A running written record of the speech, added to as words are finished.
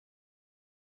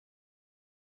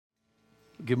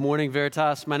Good morning,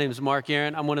 Veritas. My name is Mark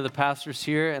Aaron. I'm one of the pastors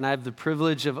here, and I have the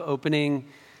privilege of opening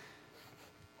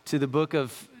to the book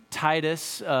of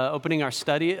Titus, opening our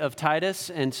study of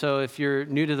Titus. And so if you're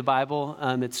new to the Bible,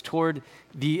 it's toward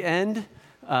the end.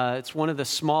 It's one of the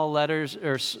small letters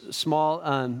or small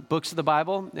books of the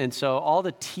Bible. And so all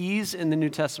the T's in the New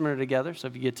Testament are together. So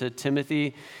if you get to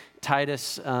Timothy,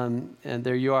 Titus, and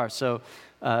there you are. So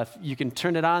you can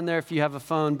turn it on there if you have a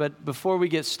phone. But before we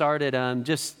get started,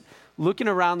 just looking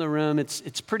around the room,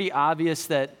 it's pretty obvious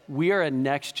that we are a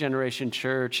next generation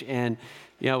church. And,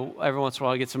 you know, every once in a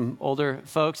while I get some older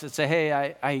folks that say, hey,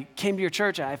 I came to your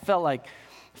church and I felt like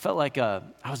I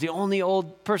was the only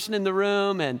old person in the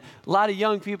room, and a lot of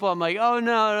young people. I'm like, oh,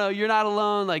 no, you're not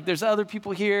alone. Like, there's other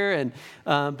people here.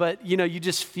 And but, you know, you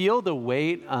just feel the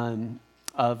weight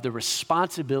of the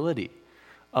responsibility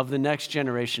of the next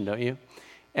generation, don't you?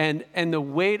 And the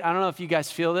weight, I don't know if you guys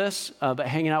feel this, but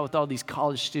hanging out with all these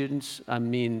college students, I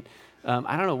mean,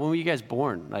 I don't know, when were you guys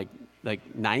born? Like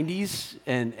 90s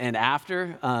and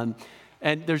after?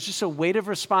 And there's just a weight of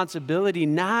responsibility,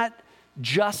 not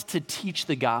just to teach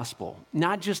the gospel,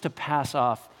 not just to pass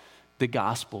off the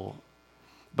gospel,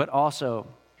 but also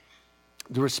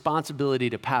the responsibility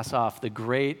to pass off the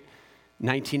great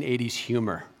 1980s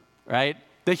humor, right?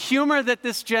 The humor that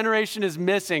this generation is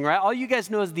missing, right? All you guys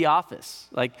know is The Office.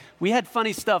 Like, we had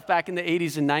funny stuff back in the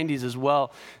 80s and 90s as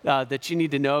well that you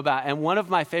need to know about. And one of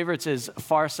my favorites is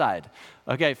Far Side.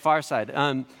 Okay, Far Side.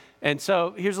 And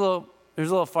so here's a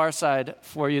little Far Side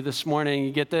for you this morning.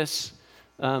 You get this?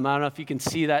 I don't know if you can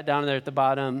see that down there at the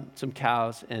bottom. Some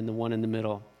cows and the one in the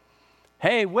middle.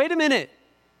 Hey, wait a minute.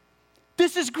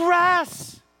 This is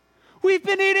grass. We've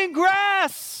been eating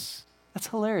grass. That's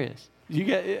hilarious. You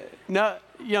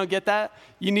don't get that?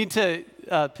 You need to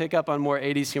pick up on more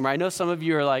 80s humor. I know some of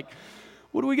you are like,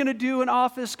 what are we going to do when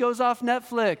Office goes off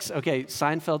Netflix? Okay,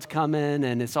 Seinfeld's coming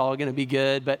and it's all going to be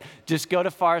good, but just go to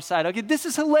Far Side. Okay, this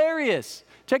is hilarious.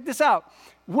 Check this out.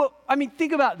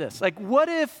 Think about this. Like, what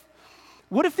if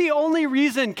the only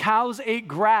reason cows ate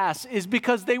grass is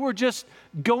because they were just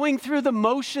going through the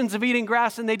motions of eating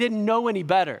grass and they didn't know any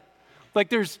better? Like,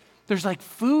 there's like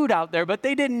food out there, but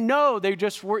they didn't know. They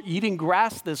just were eating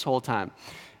grass this whole time.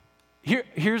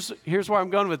 Here's where I'm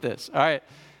going with this. All right.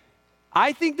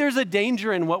 I think there's a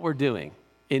danger in what we're doing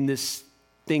in this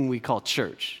thing we call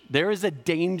church. There is a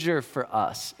danger for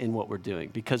us in what we're doing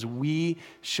because we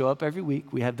show up every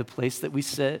week. We have the place that we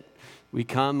sit. We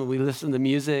come and we listen to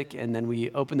music, and then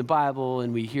we open the Bible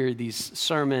and we hear these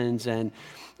sermons, and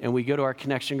we go to our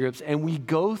connection groups, and we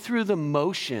go through the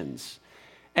motions.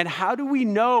 And how do we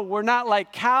know we're not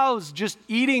like cows just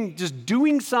eating, just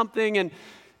doing something? And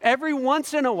every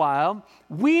once in a while,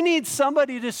 we need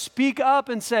somebody to speak up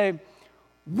and say,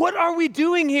 what are we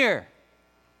doing here?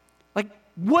 Like,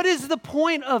 what is the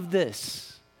point of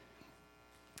this?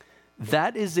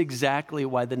 That is exactly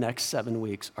why the next 7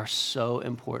 weeks are so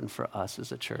important for us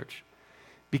as a church,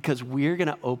 because we're going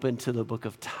to open to the book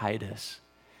of Titus,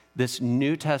 this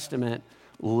New Testament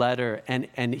letter,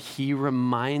 and he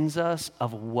reminds us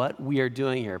of what we are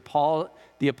doing here. Paul,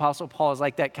 the Apostle Paul, is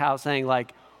like that cow saying,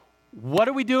 like, what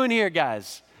are we doing here,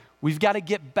 guys? We've got to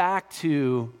get back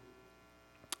to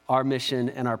our mission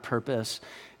and our purpose.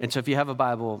 And so if you have a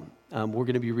Bible, we're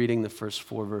going to be reading the first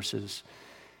 4 verses.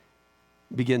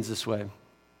 It begins this way.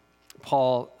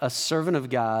 Paul, a servant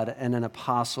of God and an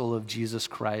apostle of Jesus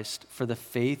Christ, for the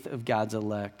faith of God's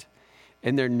elect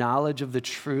and their knowledge of the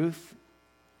truth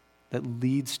that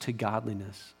leads to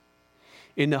godliness,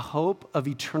 in the hope of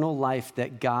eternal life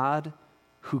that God,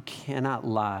 who cannot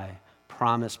lie,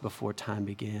 promised before time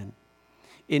began.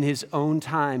 In his own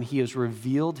time, he has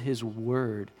revealed his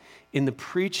word in the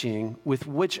preaching with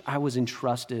which I was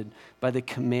entrusted by the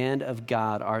command of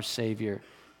God, our Savior,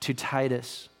 to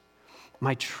Titus,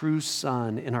 my true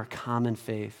son in our common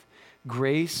faith,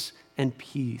 grace and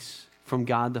peace from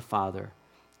God the Father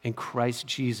and Christ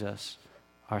Jesus,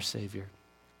 our Savior.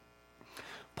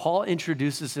 Paul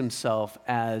introduces himself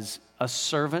as a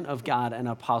servant of God and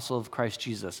apostle of Christ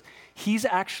Jesus. He's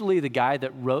actually the guy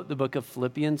that wrote the book of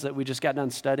Philippians that we just got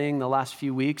done studying the last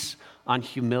few weeks on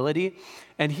humility.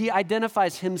 And he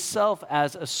identifies himself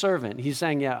as a servant. He's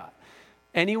saying,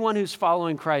 anyone who's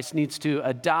following Christ needs to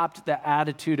adopt the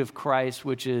attitude of Christ,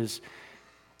 which is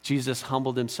Jesus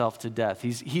humbled himself to death.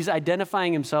 He's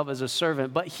identifying himself as a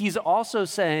servant, but he's also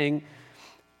saying,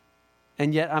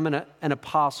 and yet I'm an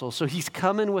apostle. So he's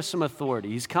coming with some authority.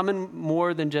 He's coming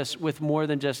with more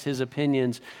than just his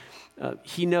opinions.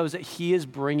 He knows that he is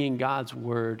bringing God's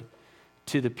word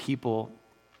to the people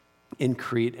in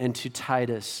Crete and to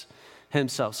Titus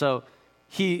himself. So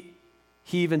he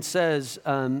even says,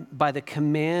 by the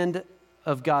command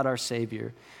of God our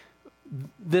Savior.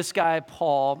 This guy,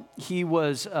 Paul, he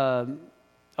was a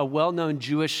well-known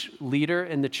Jewish leader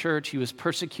in the church. He was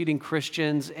persecuting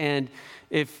Christians, and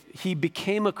if he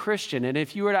became a Christian, and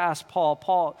if you were to ask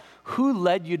Paul, who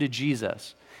led you to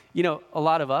Jesus? You know, a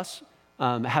lot of us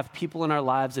have people in our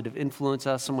lives that have influenced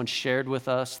us. Someone shared with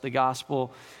us the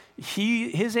gospel.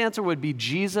 His answer would be,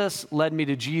 Jesus led me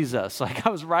to Jesus. Like, I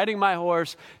was riding my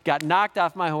horse, got knocked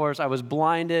off my horse, I was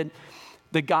blinded.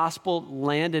 The gospel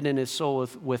landed in his soul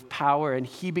with power, and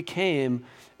he became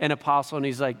an apostle. And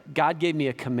he's like, God gave me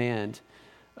a command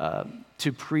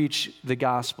to preach the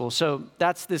gospel. So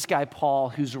that's this guy, Paul,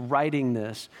 who's writing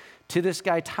this to this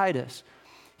guy, Titus.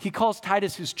 He calls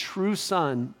Titus his true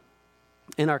son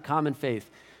in our common faith.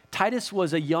 Titus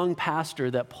was a young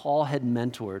pastor that Paul had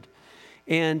mentored.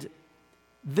 And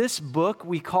this book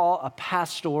we call a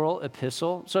pastoral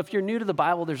epistle. So if you're new to the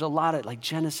Bible, there's a lot of like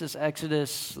Genesis,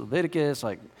 Exodus, Leviticus,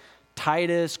 like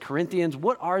Titus, Corinthians.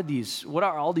 What are these? What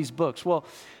are all these books? Well,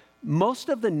 most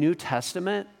of the New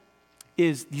Testament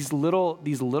is these little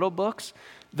books.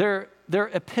 They're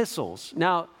epistles.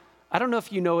 Now, I don't know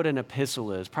if you know what an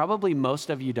epistle is. Probably most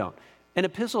of you don't. An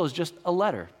epistle is just a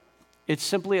letter. It's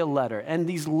simply a letter. And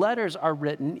these letters are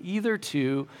written either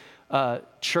to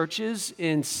churches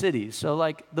in cities. So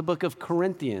like the book of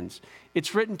Corinthians,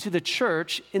 it's written to the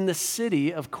church in the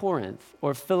city of Corinth.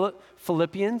 Or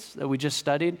Philippians that we just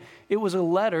studied, it was a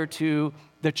letter to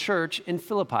the church in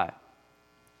Philippi.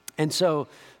 And so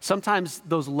sometimes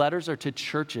those letters are to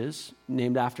churches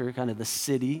named after kind of the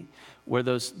city where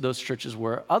those churches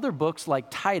were. Other books like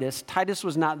Titus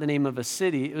was not the name of a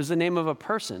city, it was the name of a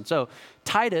person. So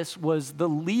Titus was the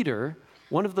leader,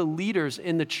 one of the leaders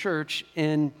in the church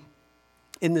in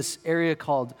this area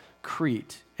called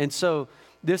Crete. And so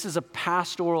this is a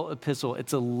pastoral epistle.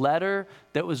 It's a letter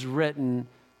that was written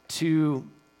to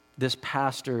this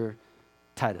pastor,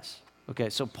 Titus.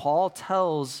 Okay, so Paul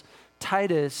tells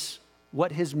Titus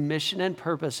what his mission and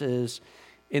purpose is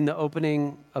in the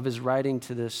opening of his writing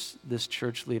to this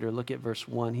church leader. Look at verse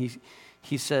 1.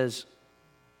 He says,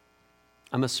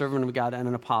 I'm a servant of God and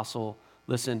an apostle.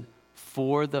 Listen,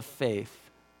 for the faith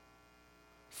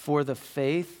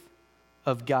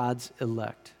of God's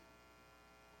elect.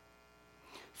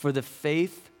 For the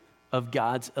faith of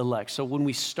God's elect. So when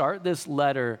we start this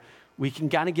letter, we can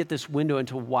kind of get this window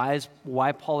into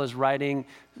why Paul is writing.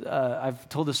 I've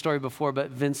told the story before, but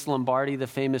Vince Lombardi, the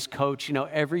famous coach, you know,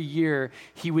 every year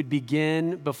he would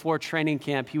begin before training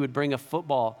camp, he would bring a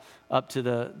football up to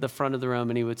the front of the room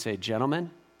and he would say,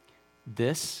 gentlemen,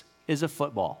 this is a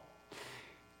football.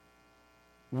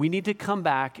 We need to come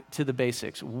back to the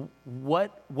basics.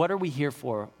 What are we here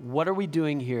for? What are we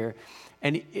doing here?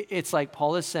 And it's like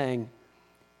Paul is saying,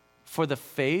 for the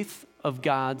faith of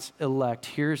God's elect,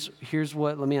 here's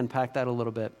what, let me unpack that a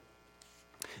little bit.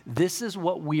 This is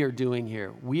what we are doing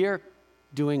here. We are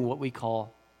doing what we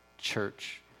call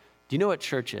church. Do you know what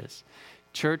church is?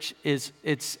 Church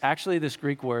it's actually this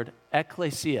Greek word,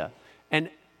 ekklesia. And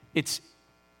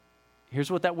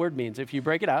here's what that word means. If you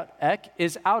break it out, ek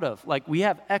is out of. Like we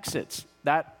have exits.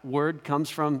 That word comes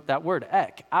from that word,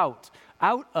 ek, out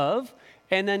of.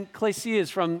 And then klesia is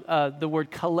from the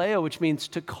word kaleo, which means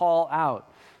to call out.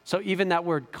 So even that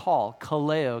word call,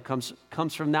 kaleo,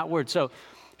 comes from that word. So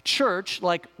church,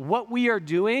 like what we are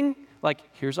doing, like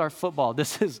here's our football.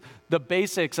 This is the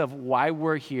basics of why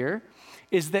we're here,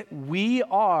 is that we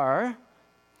are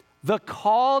the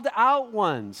called out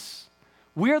ones.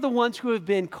 We are the ones who have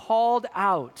been called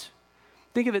out.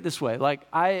 Think of it this way. Like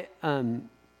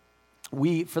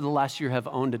we, for the last year, have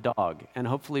owned a dog, and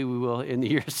hopefully we will in the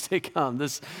years to come.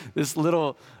 This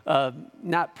little,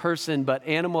 not person, but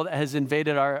animal that has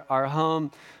invaded our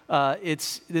home.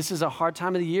 This is a hard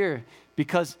time of the year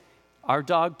because our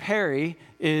dog, Perry,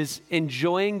 is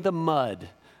enjoying the mud.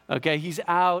 Okay, he's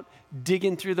out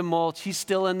digging through the mulch. He's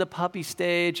still in the puppy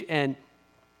stage, and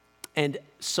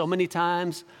so many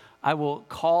times I will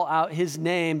call out his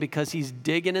name because he's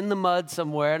digging in the mud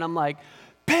somewhere, and I'm like,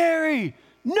 Perry,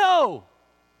 no!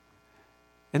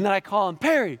 And then I call him,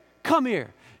 Perry, come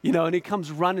here. You know, and he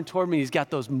comes running toward me. He's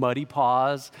got those muddy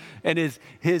paws, and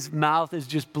his mouth is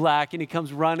just black, and he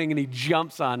comes running, and he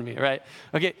jumps on me, right?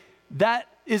 Okay, that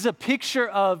is a picture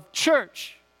of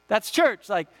church. That's church.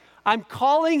 Like, I'm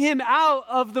calling him out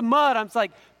of the mud. I'm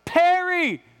like,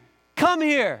 Perry, come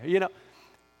here, you know.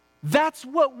 That's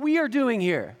what we are doing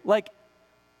here. Like,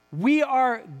 we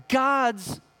are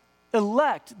God's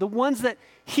elect, the ones that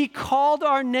he called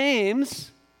our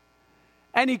names,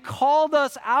 and he called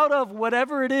us out of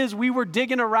whatever it is we were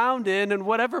digging around in and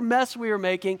whatever mess we were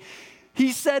making.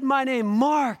 He said my name,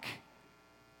 Mark.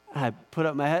 And I put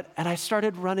up my head, and I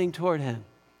started running toward him.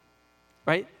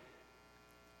 right?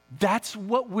 That's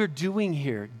what we're doing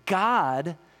here.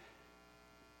 God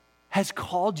has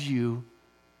called you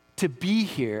to be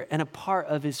here and a part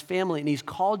of his family, and he's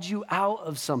called you out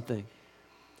of something.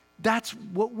 That's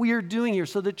what we're doing here.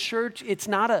 So the church, it's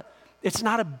not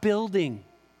a building.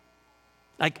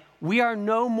 Like, we are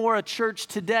no more a church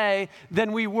today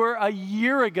than we were a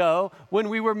year ago when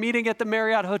we were meeting at the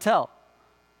Marriott Hotel.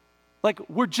 Like,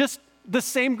 we're just the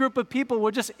same group of people,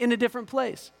 we're just in a different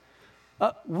place.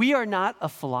 We are not a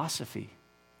philosophy.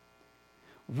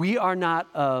 We are not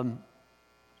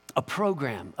a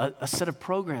program, a set of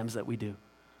programs that we do.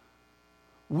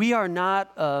 We are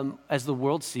not, as the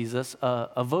world sees us,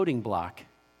 a voting block.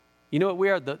 You know what we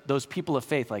are? Those people of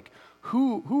faith. Like,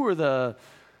 who are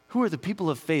the people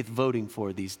of faith voting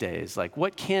for these days? Like,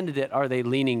 what candidate are they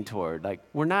leaning toward? Like,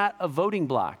 we're not a voting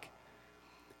block.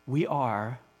 We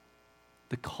are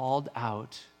the called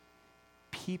out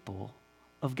people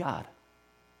of God.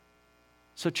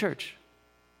 So church,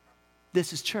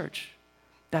 this is church.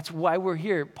 That's why we're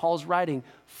here. Paul's writing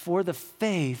for the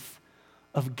faith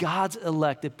of God's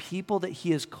elect, the people that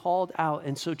he has called out.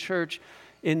 And so church,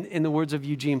 in the words of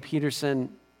Eugene Peterson,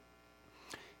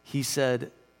 he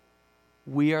said,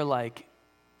 we are like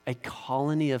a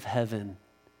colony of heaven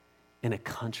in a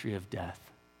country of death.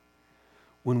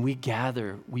 When we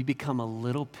gather, we become a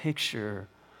little picture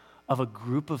of a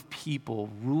group of people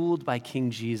ruled by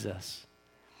King Jesus.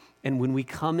 And when we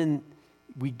come and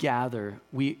we gather,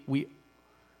 we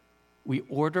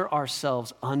order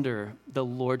ourselves under the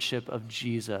lordship of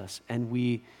Jesus, and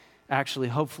we actually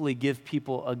hopefully give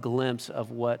people a glimpse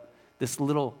of what this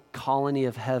little colony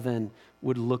of heaven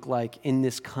would look like in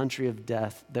this country of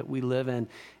death that we live in.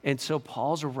 And so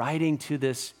Paul's writing to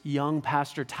this young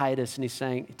pastor Titus, and he's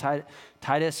saying,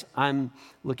 Titus,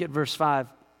 look at verse 5.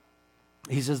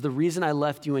 He says, the reason I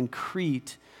left you in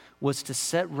Crete was to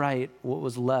set right what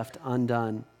was left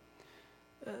undone.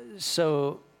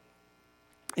 So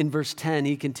in verse 10,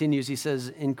 he continues, he says,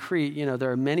 in Crete,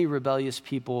 there are many rebellious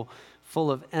people full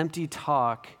of empty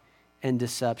talk and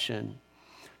deception.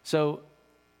 So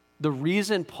the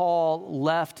reason Paul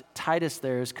left Titus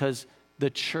there is because the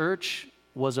church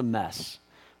was a mess.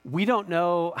 We don't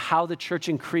know how the church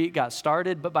in Crete got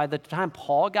started, but by the time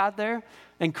Paul got there,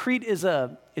 and Crete it's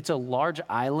a large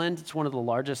island. It's one of the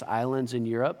largest islands in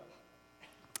Europe,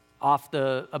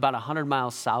 about 100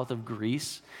 miles south of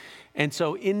Greece. And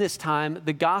so in this time,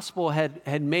 the gospel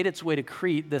had made its way to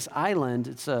Crete, this island.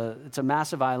 It's a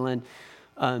massive island.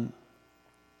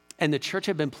 And the church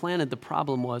had been planted. The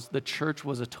problem was the church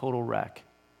was a total wreck.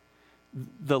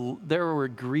 There were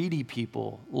greedy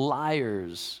people,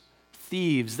 liars,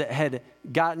 thieves that had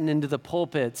gotten into the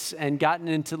pulpits and gotten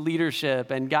into leadership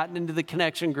and gotten into the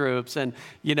connection groups. And,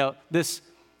 this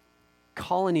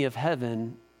colony of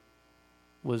heaven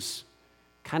was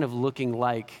kind of looking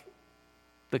like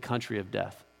the country of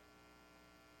death.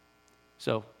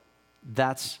 So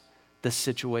that's the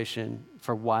situation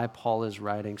for why Paul is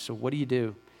writing. So what do you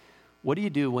do? What do you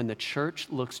do when the church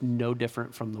looks no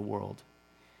different from the world?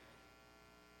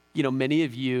 Many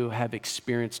of you have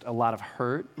experienced a lot of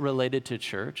hurt related to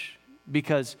church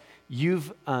because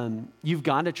you've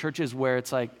gone to churches where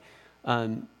it's like,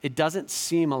 it doesn't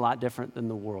seem a lot different than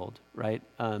the world, right?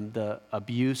 The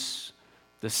abuse,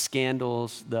 the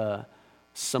scandals,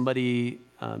 somebody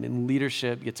in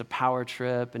leadership gets a power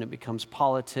trip and it becomes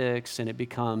politics and it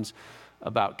becomes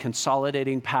about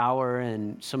consolidating power.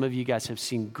 And some of you guys have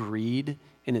seen greed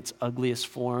in its ugliest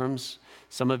forms.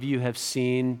 Some of you have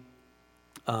seen,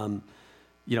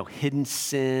 hidden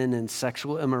sin and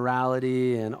sexual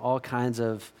immorality and all kinds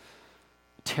of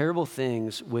terrible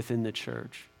things within the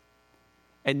church.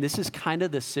 And this is kind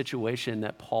of the situation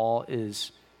that Paul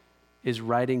is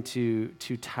writing to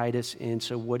Titus in.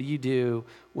 So what do you do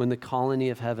when the colony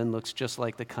of heaven looks just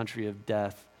like the country of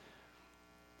death?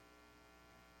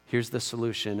 Here's the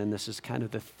solution, and this is kind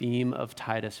of the theme of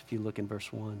Titus if you look in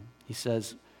verse 1. He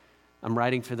says, I'm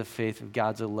writing for the faith of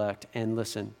God's elect, and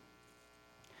listen,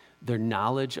 their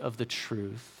knowledge of the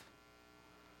truth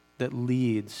that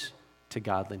leads to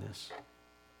godliness.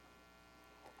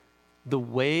 The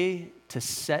way to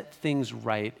set things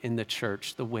right in the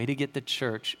church, the way to get the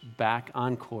church back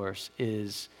on course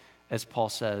is, as Paul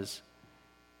says,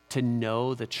 to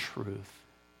know the truth,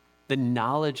 the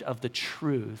knowledge of the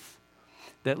truth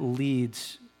that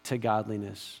leads to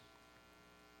godliness.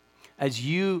 As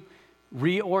you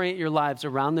reorient your lives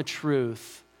around the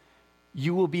truth,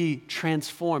 you will be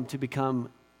transformed to become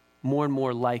more and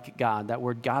more like God. That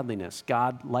word godliness,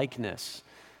 God-likeness.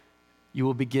 You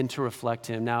will begin to reflect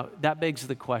him. Now, that begs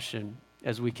the question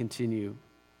as we continue,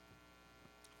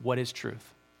 what is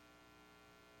truth?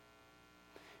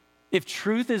 If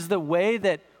truth is the way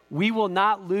that we will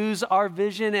not lose our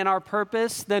vision and our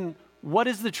purpose, then what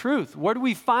is the truth? Where do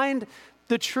we find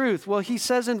the truth? Well, he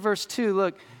says in verse 2,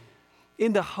 look,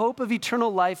 in the hope of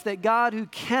eternal life that God, who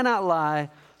cannot lie,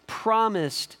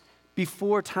 promised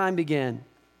before time began.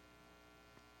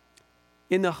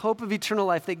 In the hope of eternal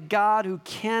life that God, who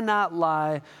cannot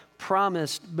lie,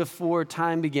 promised before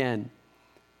time began.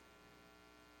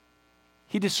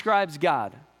 He describes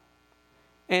God.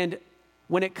 And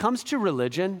when it comes to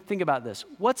religion, think about this.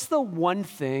 What's the one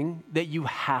thing that you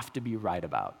have to be right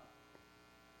about?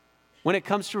 When it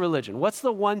comes to religion, what's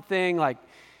the one thing, like,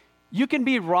 you can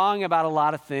be wrong about a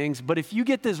lot of things, but if you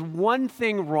get this one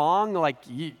thing wrong, like,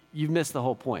 you've missed the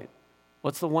whole point.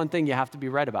 What's the one thing you have to be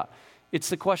right about? It's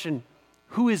the question,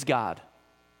 who is God?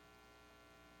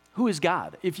 Who is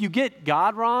God? If you get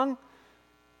God wrong,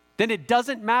 then it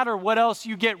doesn't matter what else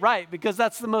you get right, because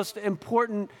that's the most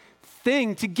important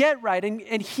thing to get right.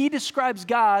 And he describes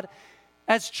God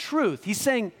as truth. He's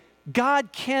saying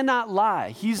God cannot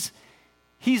lie. He's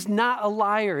not a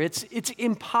liar. It's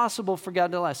impossible for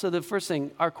God to lie. So the first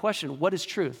thing, our question, what is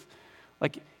truth?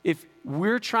 Like, if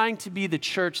we're trying to be the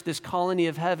church, this colony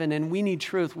of heaven, and we need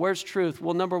truth, where's truth?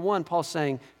 Well, number one, Paul's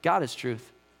saying God is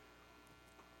truth.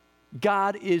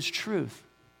 God is truth.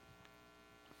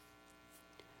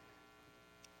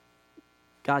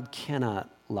 God cannot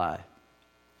lie.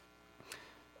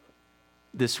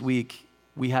 This week,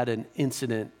 we had an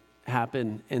incident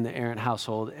happen in the Arendt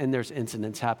household, and there's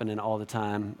incidents happening all the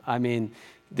time. I mean,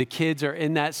 the kids are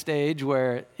in that stage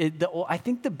where I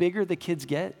think the bigger the kids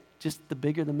get, just the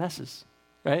bigger the messes,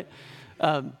 right?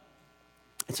 And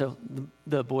so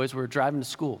the boys were driving to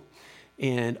school,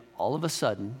 and all of a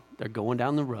sudden, they're going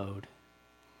down the road,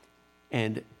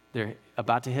 and they're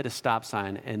about to hit a stop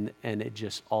sign, and it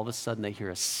just, all of a sudden, they hear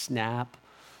a snap,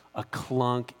 a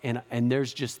clunk, and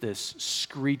there's just this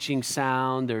screeching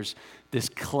sound. There's this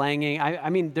clanging. I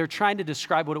mean, they're trying to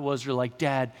describe what it was. They're like,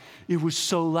 Dad, it was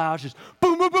so loud. Just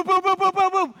boom, boom, boom, boom, boom, boom, boom,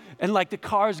 boom. And like the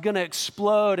car's going to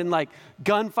explode, and like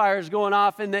gunfire's going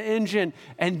off in the engine.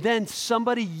 And then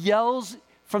somebody yells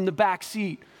from the back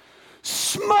seat,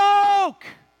 smoke!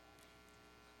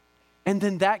 And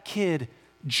then that kid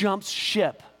jumps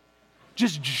ship,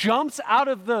 just jumps out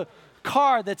of the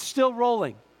car that's still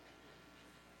rolling.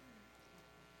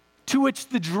 To which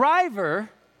the driver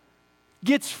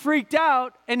gets freaked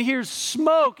out and hears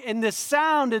smoke and this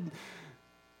sound, and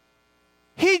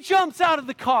he jumps out of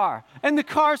the car, and the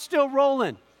car's still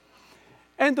rolling.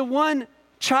 And the one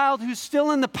child who's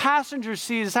still in the passenger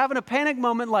seat is having a panic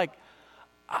moment, like,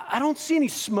 I don't see any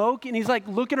smoke, and he's like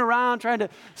looking around trying to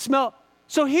smell.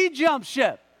 So he jumps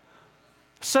ship.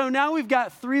 So now we've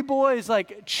got three boys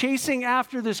like chasing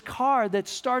after this car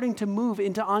that's starting to move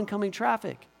into oncoming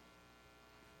traffic.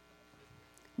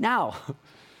 Now,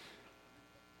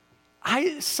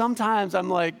 I'm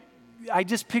like, I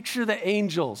just picture the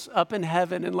angels up in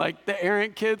heaven, and like the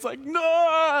errant kids like,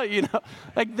 no,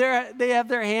 like they have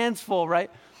their hands full, right?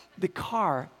 The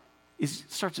car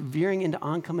starts veering into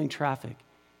oncoming traffic,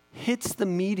 hits the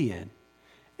median,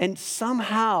 and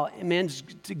somehow, man,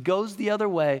 goes the other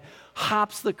way,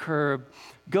 hops the curb,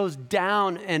 goes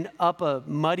down and up a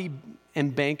muddy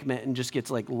embankment, and just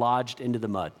gets like lodged into the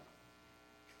mud.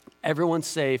 Everyone's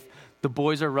safe. The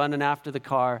boys are running after the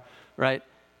car, right?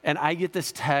 And I get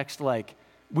this text like,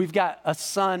 we've got a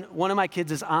son, one of my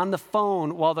kids is on the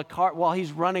phone while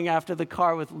he's running after the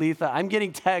car with Letha. I'm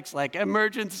getting texts like,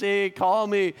 emergency, call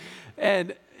me.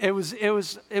 And it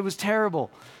was terrible.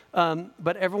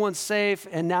 But everyone's safe,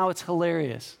 and now it's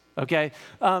hilarious, okay?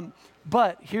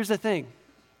 But here's the thing.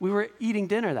 We were eating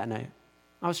dinner that night.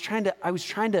 I was trying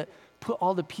to put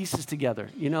all the pieces together.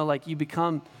 Like you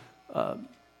become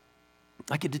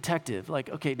like a detective. Like,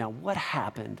 okay, now what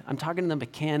happened? I'm talking to the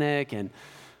mechanic, and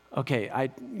okay, I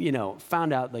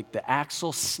found out like the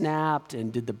axle snapped,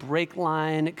 and did the brake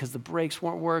line because the brakes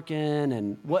weren't working,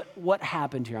 and what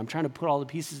happened here? I'm trying to put all the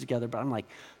pieces together, but I'm like,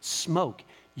 smoke.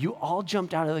 You all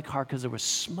jumped out of the car because there was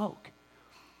smoke.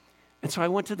 And so I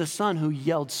went to the son who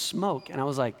yelled smoke, and I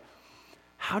was like,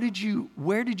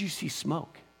 where did you see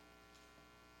smoke?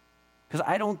 Because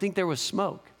I don't think there was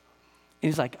smoke. And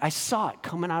he's like, I saw it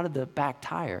coming out of the back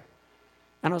tire.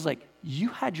 And I was like, you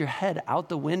had your head out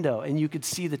the window and you could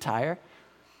see the tire?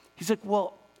 He's like,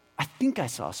 well, I think I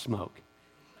saw smoke.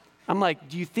 I'm like,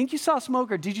 do you think you saw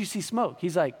smoke, or did you see smoke?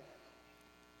 I'm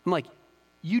like,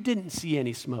 you didn't see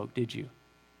any smoke, did you?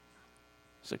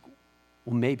 He's like,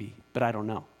 well, maybe, but I don't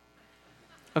know.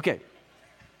 Okay,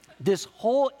 this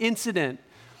whole incident,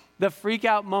 the freak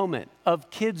out moment of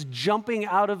kids jumping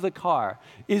out of the car,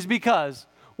 is because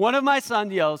one of my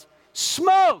sons yells,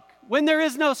 smoke, when there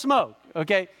is no smoke,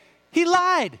 okay? He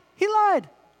lied. He lied.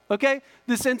 Okay?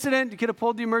 This incident, you could have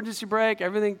pulled the emergency brake,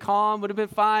 everything calm, would have been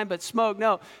fine, but smoke,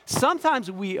 no. Sometimes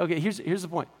here's the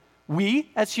point.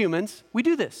 We, as humans, we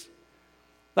do this.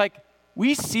 Like,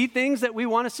 we see things that we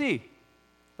want to see.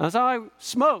 That's how I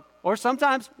smoke. Or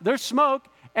sometimes there's smoke,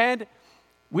 and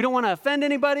we don't want to offend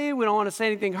anybody. We don't want to say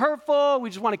anything hurtful. We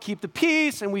just want to keep the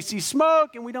peace, and we see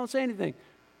smoke, and we don't say anything.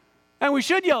 And we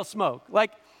should yell smoke.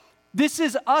 Like, this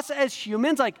is us as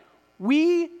humans. Like,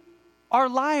 we are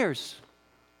liars.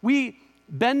 We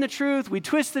bend the truth. We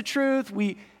twist the truth.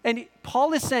 And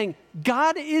Paul is saying,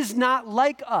 God is not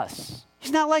like us.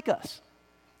 He's not like us.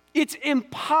 It's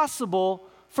impossible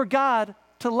for God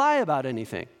to lie about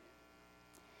anything.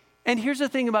 And here's the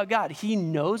thing about God. He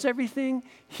knows everything.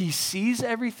 He sees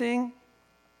everything.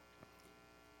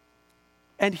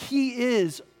 And he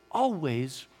is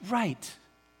always right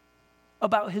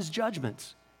about his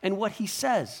judgments and what he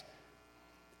says.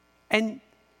 And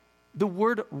the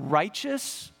word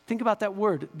righteous, think about that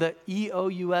word, the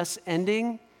E-O-U-S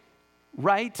ending,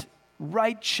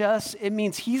 righteous, it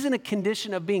means he's in a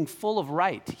condition of being full of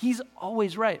right. He's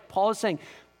always right. Paul is saying,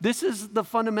 this is the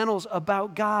fundamentals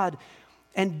about God,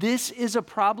 and this is a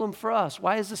problem for us.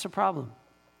 Why is this a problem?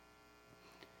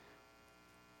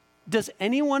 Does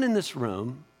anyone in this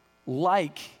room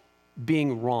like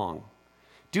being wrong?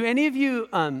 Do any of you,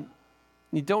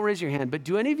 you don't raise your hand, but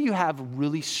do any of you have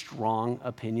really strong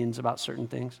opinions about certain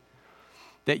things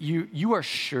that you are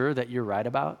sure that you're right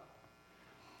about?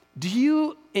 Do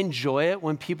you enjoy it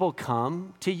when people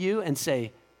come to you and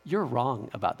say, you're wrong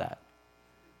about that,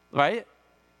 right?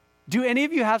 Do any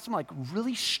of you have some like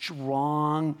really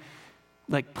strong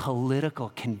like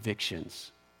political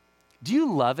convictions? Do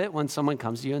you love it when someone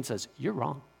comes to you and says, you're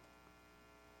wrong?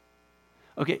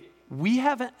 Okay, we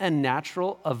have a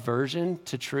natural aversion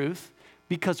to truth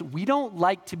because we don't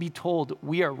like to be told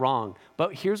we are wrong.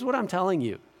 But here's what I'm telling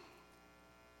you.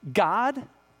 God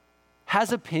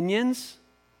has opinions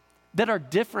that are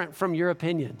different from your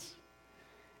opinions.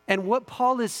 And what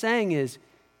Paul is saying is,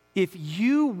 if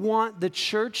you want the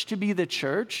church to be the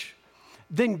church,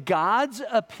 then God's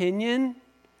opinion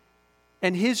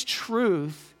and his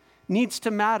truth needs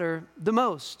to matter the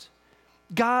most.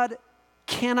 God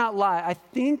cannot lie. I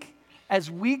think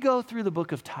as we go through the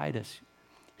book of Titus,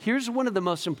 here's one of the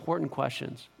most important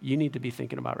questions you need to be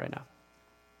thinking about right now.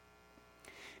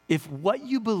 If what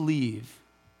you believe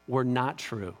were not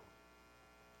true,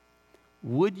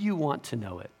 would you want to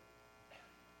know it?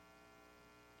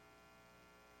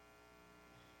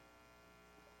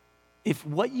 If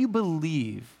what you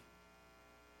believe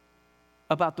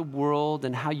about the world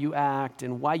and how you act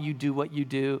and why you do what you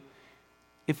do,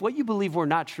 if what you believe were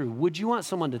not true, would you want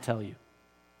someone to tell you?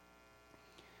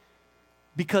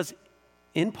 Because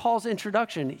in Paul's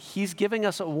introduction, he's giving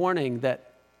us a warning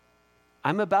that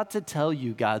I'm about to tell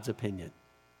you God's opinion.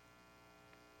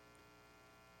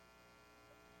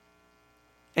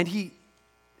 And he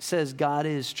says God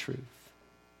is truth.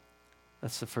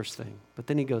 That's the first thing. But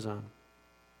then he goes on.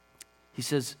 He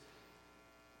says,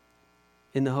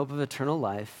 in the hope of eternal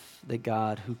life that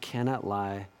God, who cannot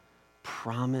lie,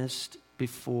 promised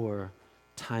before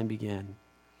time began.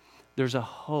 There's a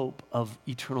hope of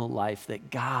eternal life that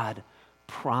God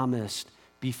promised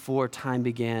before time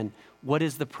began. What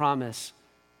is the promise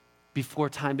before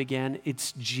time began?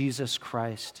 It's Jesus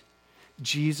Christ.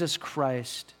 Jesus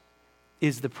Christ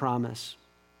is the promise.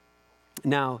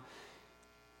 Now,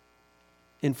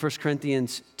 in 1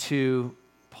 Corinthians 2,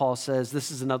 Paul says,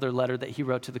 this is another letter that he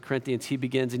wrote to the Corinthians. He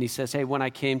begins and he says, hey, when I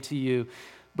came to you,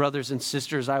 brothers and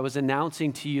sisters, I was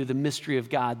announcing to you the mystery of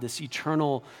God, this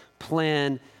eternal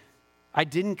plan. I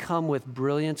didn't come with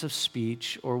brilliance of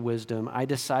speech or wisdom. I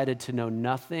decided to know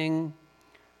nothing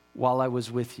while I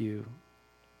was with you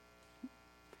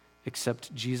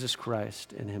except Jesus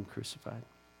Christ and him crucified.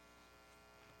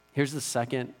 Here's the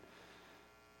second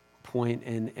point,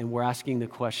 and we're asking the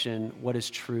question, what is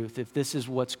truth? If this is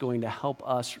what's going to help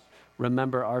us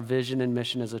remember our vision and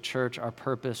mission as a church, our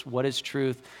purpose, what is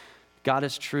truth? God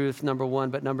is truth, number one,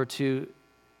 but number two,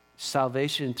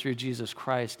 salvation through Jesus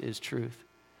Christ is truth.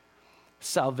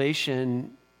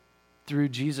 Salvation through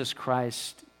Jesus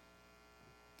Christ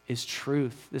is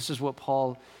truth. This is what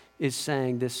Paul is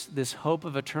saying, this hope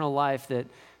of eternal life that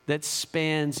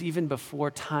spans even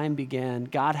before time began.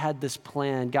 God had this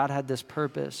plan. God had this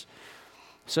purpose.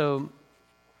 So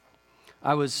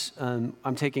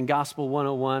I'm taking Gospel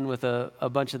 101 with a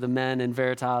bunch of the men in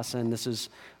Veritas, and this is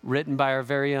written by our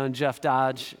very own Jeff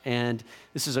Dodge, and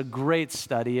this is a great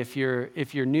study. If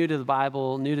you're new to the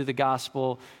Bible, new to the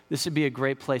gospel, this would be a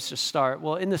great place to start.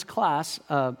 Well, in this class,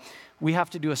 we have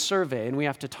to do a survey, and we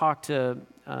have to talk to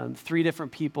 3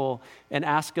 different people and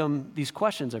ask them these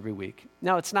questions every week.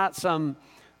 Now, it's not some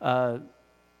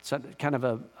kind of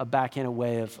a backhanded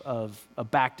way of a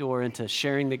backdoor into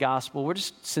sharing the gospel. We're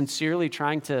just sincerely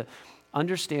trying to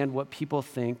understand what people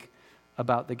think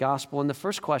about the gospel. And the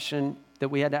first question that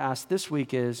we had to ask this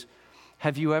week is,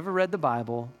 have you ever read the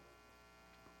Bible,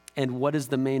 and what is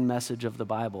the main message of the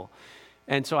Bible?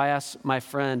 And so I asked my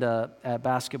friend at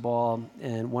basketball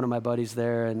and one of my buddies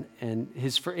there, and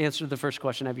his answer to the first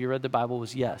question, have you read the Bible,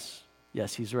 was yes.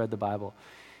 Yes, he's read the Bible.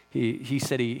 He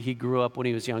said he grew up when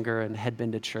he was younger and had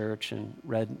been to church and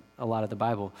read a lot of the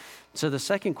Bible. So the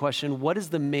second question, what is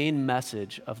the main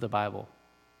message of the Bible?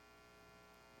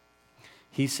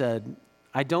 He said,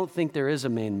 I don't think there is a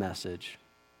main message.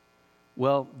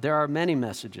 Well, there are many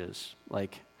messages,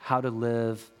 like how to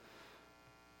live,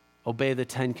 obey the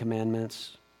 10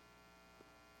 commandments,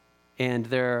 and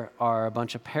there are a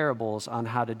bunch of parables on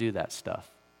how to do that stuff.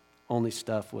 Only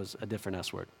stuff was a different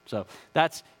S word. So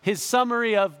that's his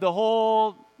summary of the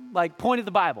whole point of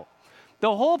the Bible.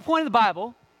 The whole point of the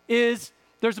Bible is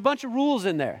there's a bunch of rules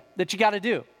in there that you got to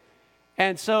do.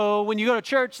 And so when you go to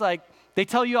church, they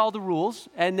tell you all the rules,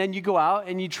 and then you go out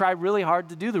and you try really hard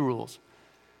to do the rules.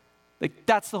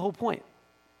 That's the whole point.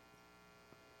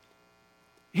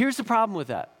 Here's the problem with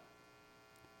that.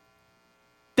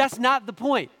 That's not the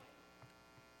point.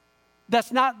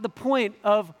 That's not the point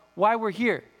of why we're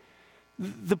here.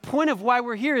 The point of why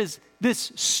we're here is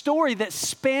this story that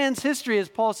spans history, as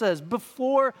Paul says.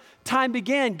 Before time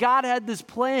began, God had this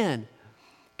plan.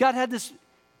 God had this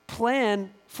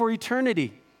plan for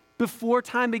eternity. Before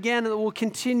time began, and it will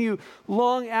continue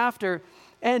long after.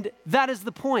 And that is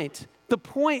the point. The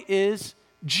point is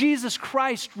Jesus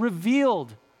Christ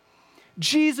revealed.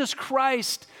 Jesus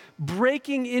Christ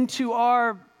breaking into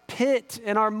our pit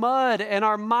and our mud and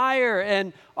our mire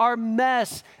and our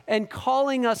mess and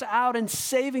calling us out and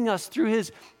saving us through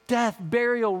his death,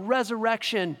 burial,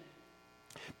 resurrection.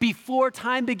 Before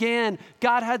time began,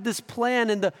 God had this plan,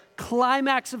 and the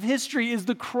climax of history is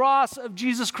the cross of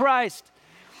Jesus Christ.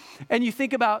 And you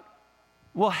think about,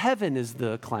 well, heaven is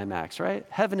the climax, right?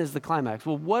 Heaven is the climax.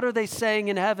 Well, what are they saying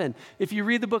in heaven? If you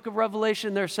read the book of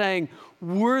Revelation, they're saying,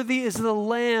 worthy is the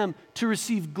Lamb to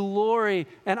receive glory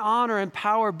and honor and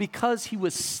power because he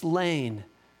was slain.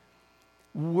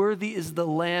 Worthy is the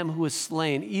Lamb who was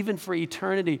slain. Even for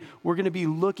eternity, we're going to be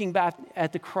looking back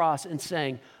at the cross and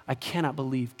saying, I cannot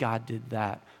believe God did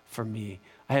that for me.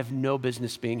 I have no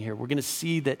business being here. We're going to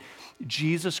see that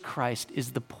Jesus Christ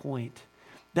is the point.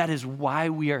 That is why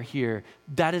we are here.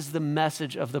 That is the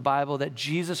message of the Bible, that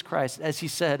Jesus Christ, as he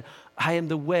said, I am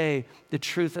the way, the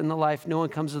truth, and the life. No one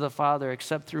comes to the Father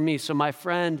except through me. So my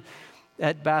friend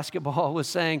at basketball was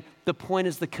saying, the point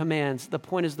is the commands. The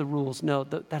point is the rules. No,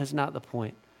 that is not the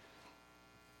point.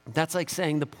 That's like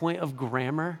saying the point of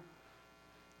grammar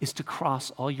is to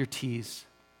cross all your T's.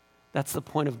 That's the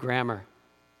point of grammar.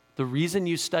 The reason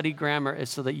you study grammar is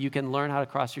so that you can learn how to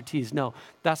cross your T's. No,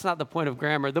 that's not the point of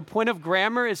grammar. The point of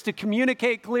grammar is to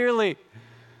communicate clearly.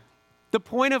 The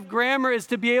point of grammar is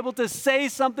to be able to say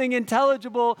something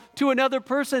intelligible to another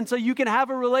person so you can have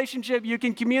a relationship, you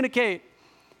can communicate.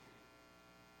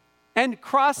 And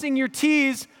crossing your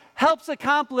T's helps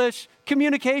accomplish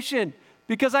communication,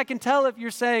 because I can tell if you're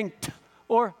saying t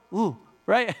or ooh,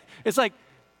 right? It's like,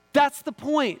 that's the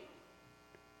point.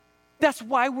 That's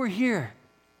why we're here.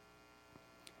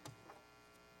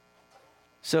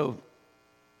 So,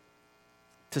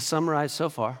 to summarize so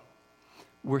far,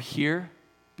 we're here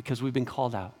because we've been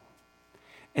called out.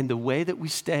 And the way that we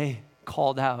stay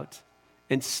called out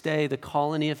and stay the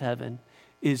colony of heaven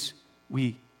is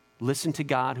we listen to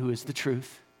God, who is the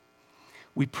truth.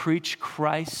 We preach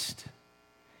Christ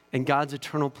and God's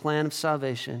eternal plan of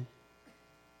salvation.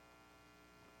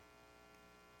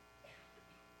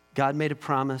 God made a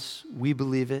promise. We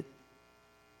believe it.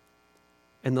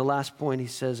 And the last point, he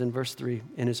says in verse 3,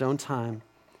 in his own time,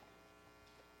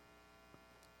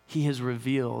 he has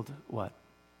revealed what?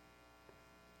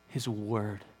 His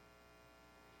word.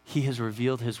 He has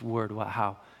revealed his word. What?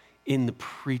 How? In the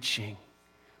preaching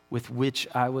with which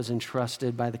I was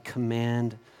entrusted by the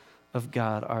command of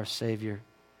God, our Savior.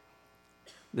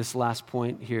 This last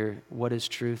point here, what is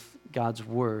truth? God's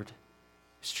word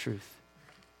is truth.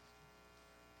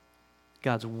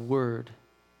 God's word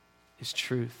is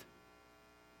truth.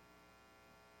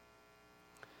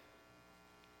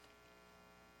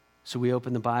 So we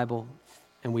open the Bible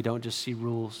and we don't just see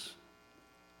rules,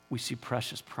 we see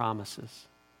precious promises.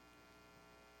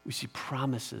 We see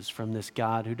promises from this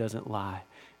God who doesn't lie.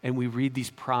 And we read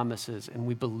these promises and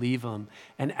we believe them.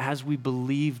 And as we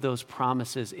believe those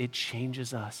promises, it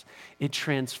changes us. It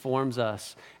transforms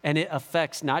us. And it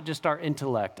affects not just our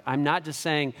intellect. I'm not just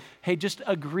saying, hey, just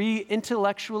agree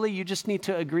intellectually. You just need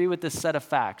to agree with this set of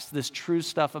facts, this true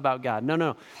stuff about God.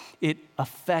 No. It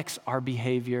affects our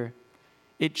behavior.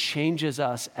 It changes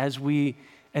us as we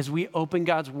open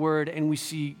God's word and we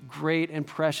see great and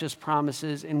precious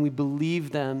promises and we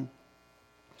believe them.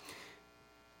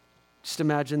 Just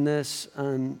imagine this.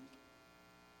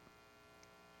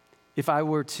 If I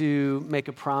were to make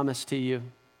a promise to you,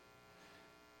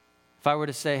 if I were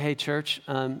to say, hey, church,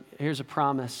 here's a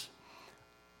promise.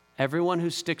 Everyone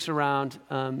who sticks around,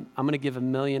 I'm going to give $1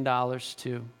 million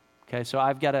to. Okay, so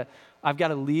I've got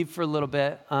to leave for a little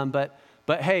bit, but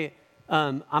hey,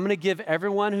 I'm going to give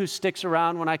everyone who sticks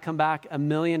around when I come back $1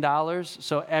 million.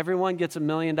 So everyone gets $1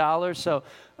 million. So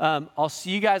I'll see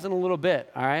you guys in a little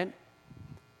bit, all right?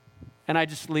 And I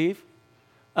just leave.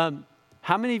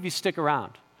 How many of you stick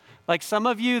around? Like some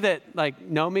of you that like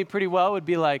know me pretty well would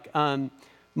be like,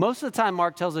 most of the time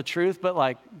Mark tells the truth, but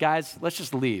like, guys, let's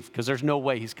just leave because there's no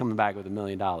way he's coming back with $1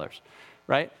 million,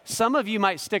 right? Some of you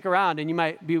might stick around and you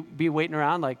might be waiting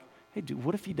around like, hey, dude,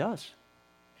 what if he does?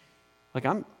 Like,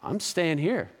 I'm staying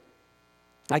here.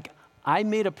 Like, I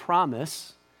made a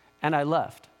promise and I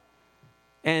left.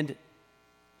 And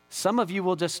some of you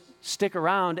will just stick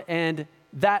around and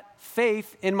that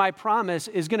faith in my promise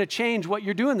is going to change what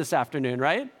you're doing this afternoon,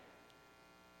 right?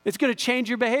 It's going to change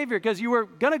your behavior because you were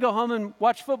going to go home and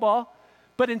watch football,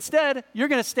 but instead you're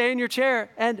going to stay in your chair.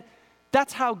 And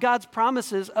that's how God's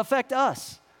promises affect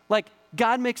us. Like,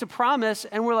 God makes a promise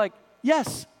and we're like,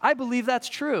 yes, I believe that's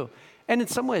true. And in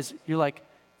some ways, you're like,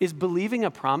 is believing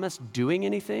a promise doing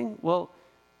anything? Well,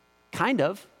 kind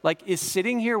of. Like, is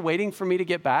sitting here waiting for me to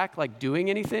get back, like, doing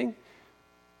anything?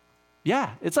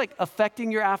 Yeah, it's like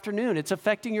affecting your afternoon. It's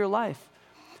affecting your life.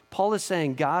 Paul is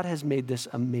saying God has made this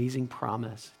amazing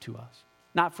promise to us,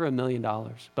 not for $1 million,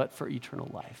 but for eternal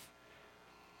life.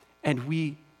 And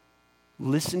we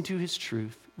listen to his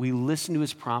truth, we listen to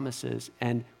his promises,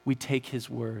 and we take his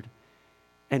word.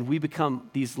 And we become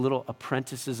these little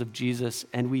apprentices of Jesus,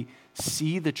 and we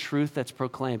see the truth that's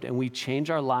proclaimed, and we change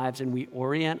our lives, and we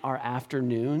orient our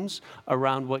afternoons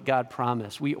around what God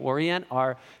promised. We orient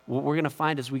what we're going to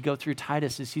find as we go through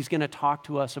Titus is he's going to talk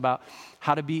to us about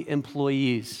how to be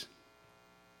employees.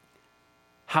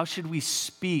 How should we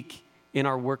speak in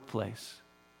our workplace?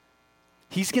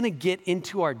 He's going to get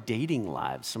into our dating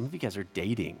lives. Some of you guys are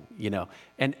dating,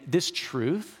 and this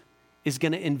truth is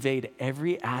going to invade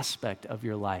every aspect of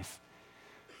your life.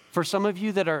 For some of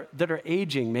you that are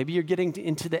aging, maybe you're getting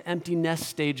into the empty nest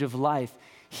stage of life,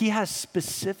 he has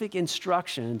specific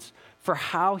instructions for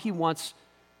how he wants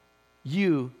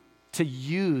you to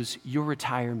use your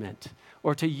retirement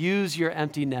or to use your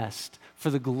empty nest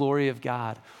for the glory of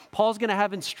God. Paul's going to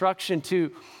have instruction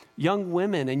to young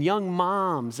women and young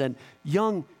moms and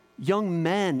young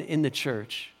men in the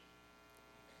church.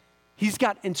 He's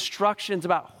got instructions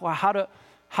about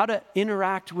how to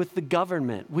interact with the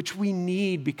government, which we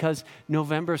need because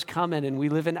November's coming and we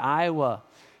live in Iowa.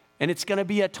 And it's going to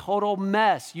be a total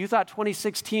mess. You thought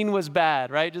 2016 was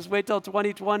bad, right? Just wait till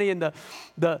 2020 and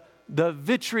the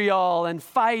vitriol and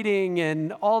fighting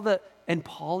and all the... And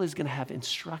Paul is going to have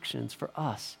instructions for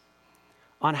us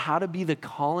on how to be the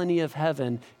colony of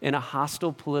heaven in a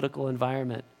hostile political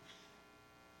environment.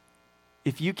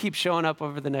 If you keep showing up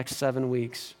over the next 7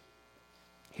 weeks,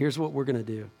 here's what we're going to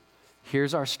do.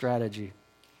 Here's our strategy.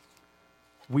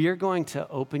 We are going to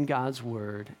open God's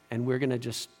word and we're going to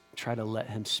just try to let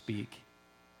him speak.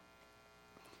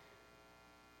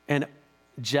 And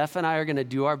Jeff and I are going to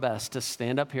do our best to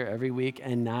stand up here every week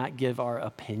and not give our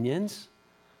opinions,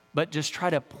 but just try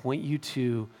to point you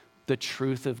to the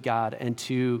truth of God and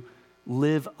to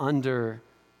live under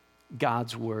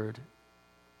God's word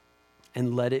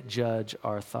and let it judge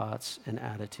our thoughts and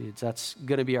attitudes. That's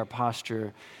going to be our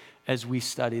posture as we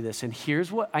study this. And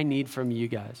here's what I need from you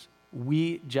guys.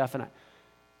 Jeff and I,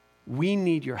 we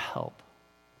need your help.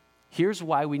 Here's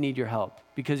why we need your help.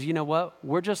 Because you know what?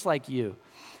 We're just like you.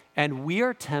 And we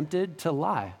are tempted to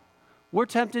lie. We're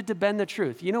tempted to bend the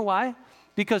truth. You know why?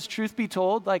 Because truth be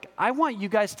told, like, I want you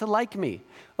guys to like me.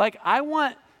 Like, I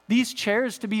want these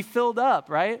chairs to be filled up,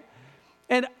 right?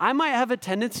 And I might have a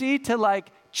tendency to like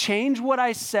change what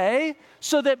I say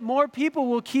so that more people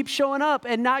will keep showing up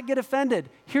and not get offended.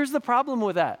 Here's the problem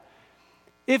with that.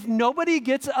 If nobody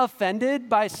gets offended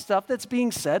by stuff that's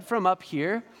being said from up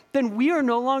here, then we are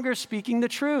no longer speaking the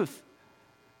truth.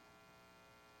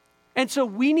 And so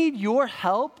we need your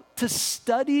help to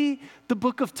study the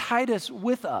book of Titus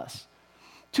with us.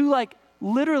 to like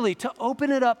literally to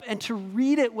open it up and to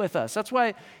read it with us. That's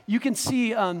why you can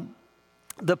see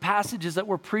the passages that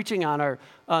we're preaching on are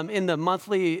in the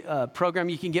monthly program.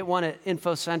 You can get one at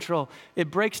Info Central.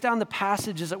 It breaks down the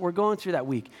passages that we're going through that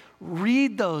week.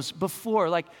 Read those before.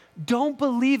 Like, don't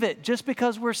believe it just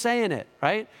because we're saying it,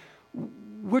 right?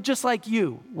 We're just like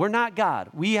you. We're not God.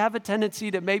 We have a tendency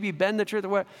to maybe bend the truth.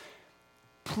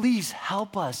 Please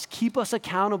help us. Keep us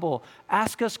accountable.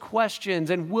 Ask us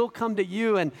questions, and we'll come to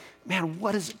you. And man,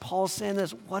 what is Paul saying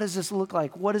this? What does this look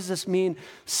like? What does this mean?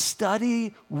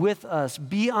 Study with us.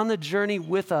 Be on the journey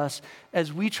with us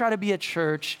as we try to be a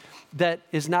church that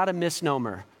is not a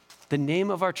misnomer. The name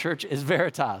of our church is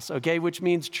Veritas, okay, which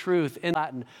means truth in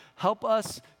Latin. Help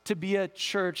us to be a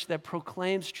church that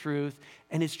proclaims truth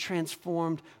and is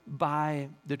transformed by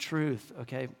the truth,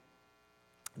 okay?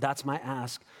 That's my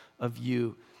ask of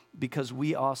you, because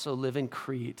we also live in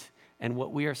Crete, and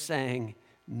what we are saying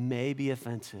may be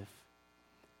offensive.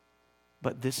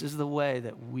 But this is the way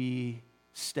that we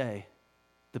stay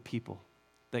the people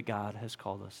that God has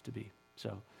called us to be.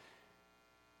 So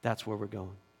that's where we're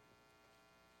going.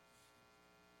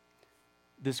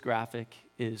 This graphic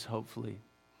is hopefully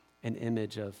an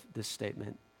image of this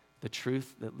statement, the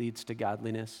truth that leads to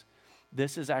godliness.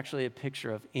 This is actually a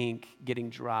picture of ink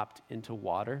getting dropped into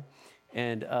water.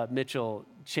 And Mitchell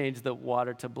changed the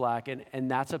water to black.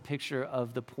 And that's a picture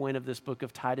of the point of this book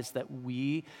of Titus, that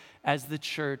we as the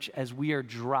church, as we are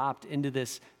dropped into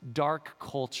this dark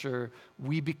culture,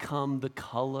 we become the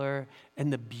color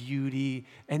and the beauty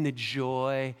and the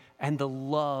joy and the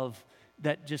love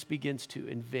that just begins to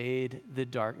invade the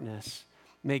darkness.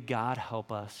 May God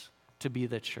help us to be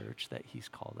the church that he's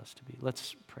called us to be.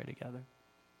 Let's pray together.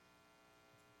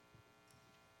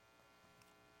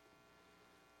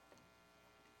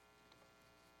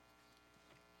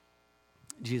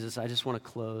 Jesus, I just want to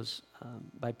close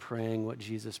by praying what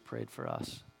Jesus prayed for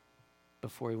us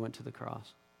before he went to the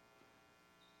cross.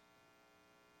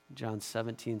 John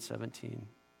 17:17,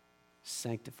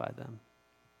 sanctify them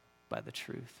by the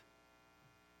truth.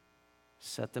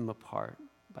 Set them apart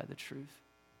by the truth.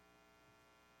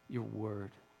 Your word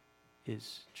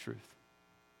is truth.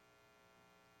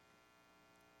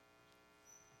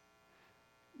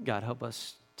 God, help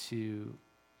us to,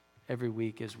 every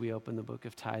week as we open the book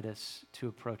of Titus, to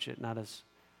approach it not as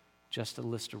just a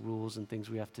list of rules and things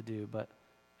we have to do, but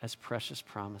as precious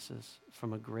promises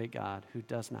from a great God who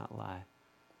does not lie.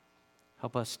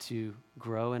 Help us to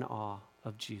grow in awe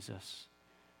of Jesus.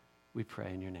 We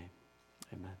pray in your name.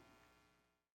 Amen.